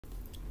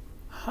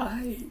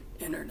Hi,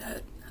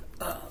 Internet.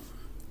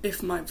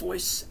 If my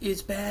voice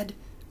is bad,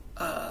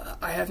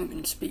 I haven't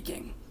been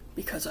speaking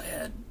because I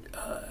had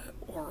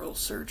oral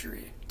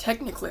surgery.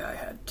 Technically, I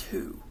had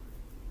two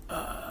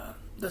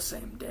the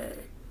same day,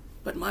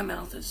 but my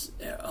mouth is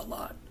a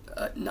lot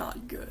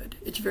not good.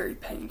 It's very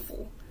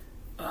painful.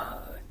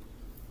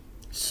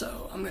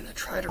 So I'm gonna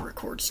try to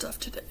record stuff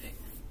today,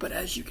 but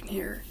as you can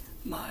hear,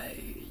 my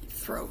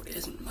throat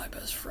isn't my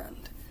best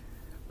friend.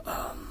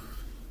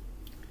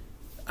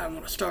 I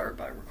want to start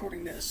by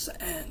recording this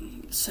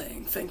and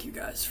saying thank you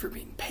guys for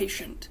being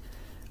patient.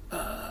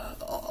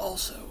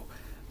 Also,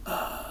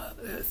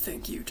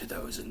 thank you to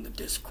those in the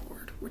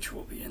Discord, which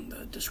will be in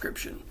the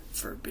description,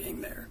 for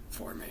being there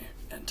for me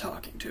and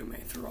talking to me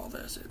through all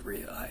this.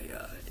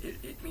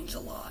 It means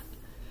a lot.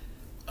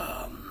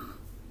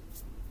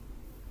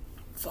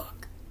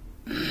 Fuck.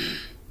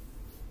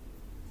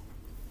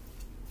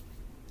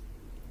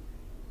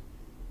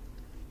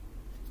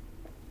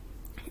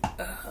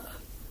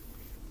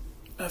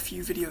 A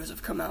few videos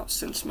have come out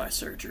since my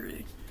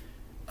surgery,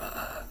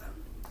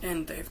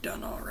 and they've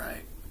done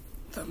alright.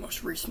 The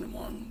most recent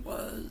one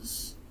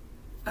was,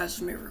 as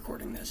of me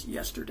recording this,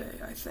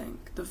 yesterday, I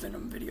think. The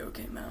Venom video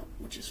came out,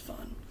 which is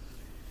fun.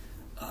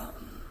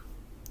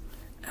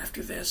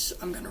 After this,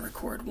 I'm gonna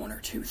record one or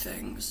two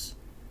things,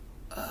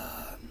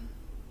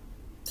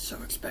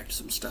 so expect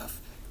some stuff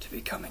to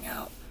be coming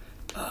out,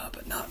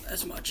 but not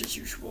as much as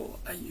usual.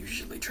 I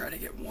usually try to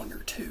get one or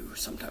two,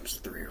 sometimes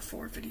 3 or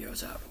 4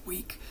 videos out a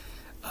week.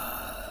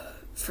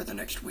 For the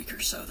next week or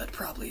so, that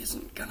probably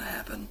isn't gonna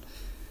happen.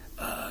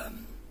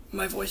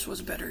 My voice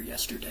was better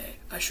yesterday.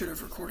 I should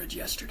have recorded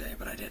yesterday,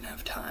 but I didn't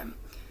have time.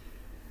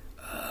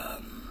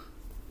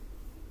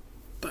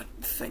 But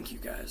thank you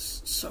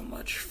guys so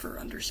much for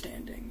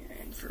understanding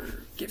and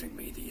for giving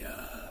me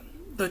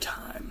the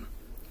time.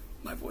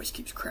 My voice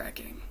keeps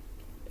cracking,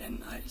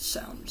 and I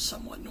sound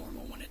somewhat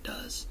normal when it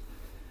does.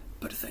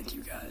 But thank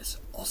you guys.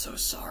 Also,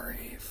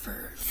 sorry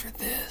for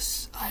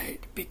this.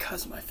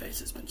 Because my face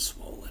has been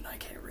swollen, I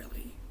can't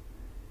really,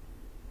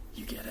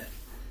 you get it.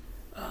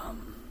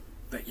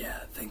 But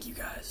yeah, thank you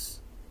guys.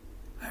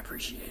 I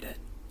appreciate it.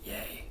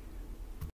 Yay.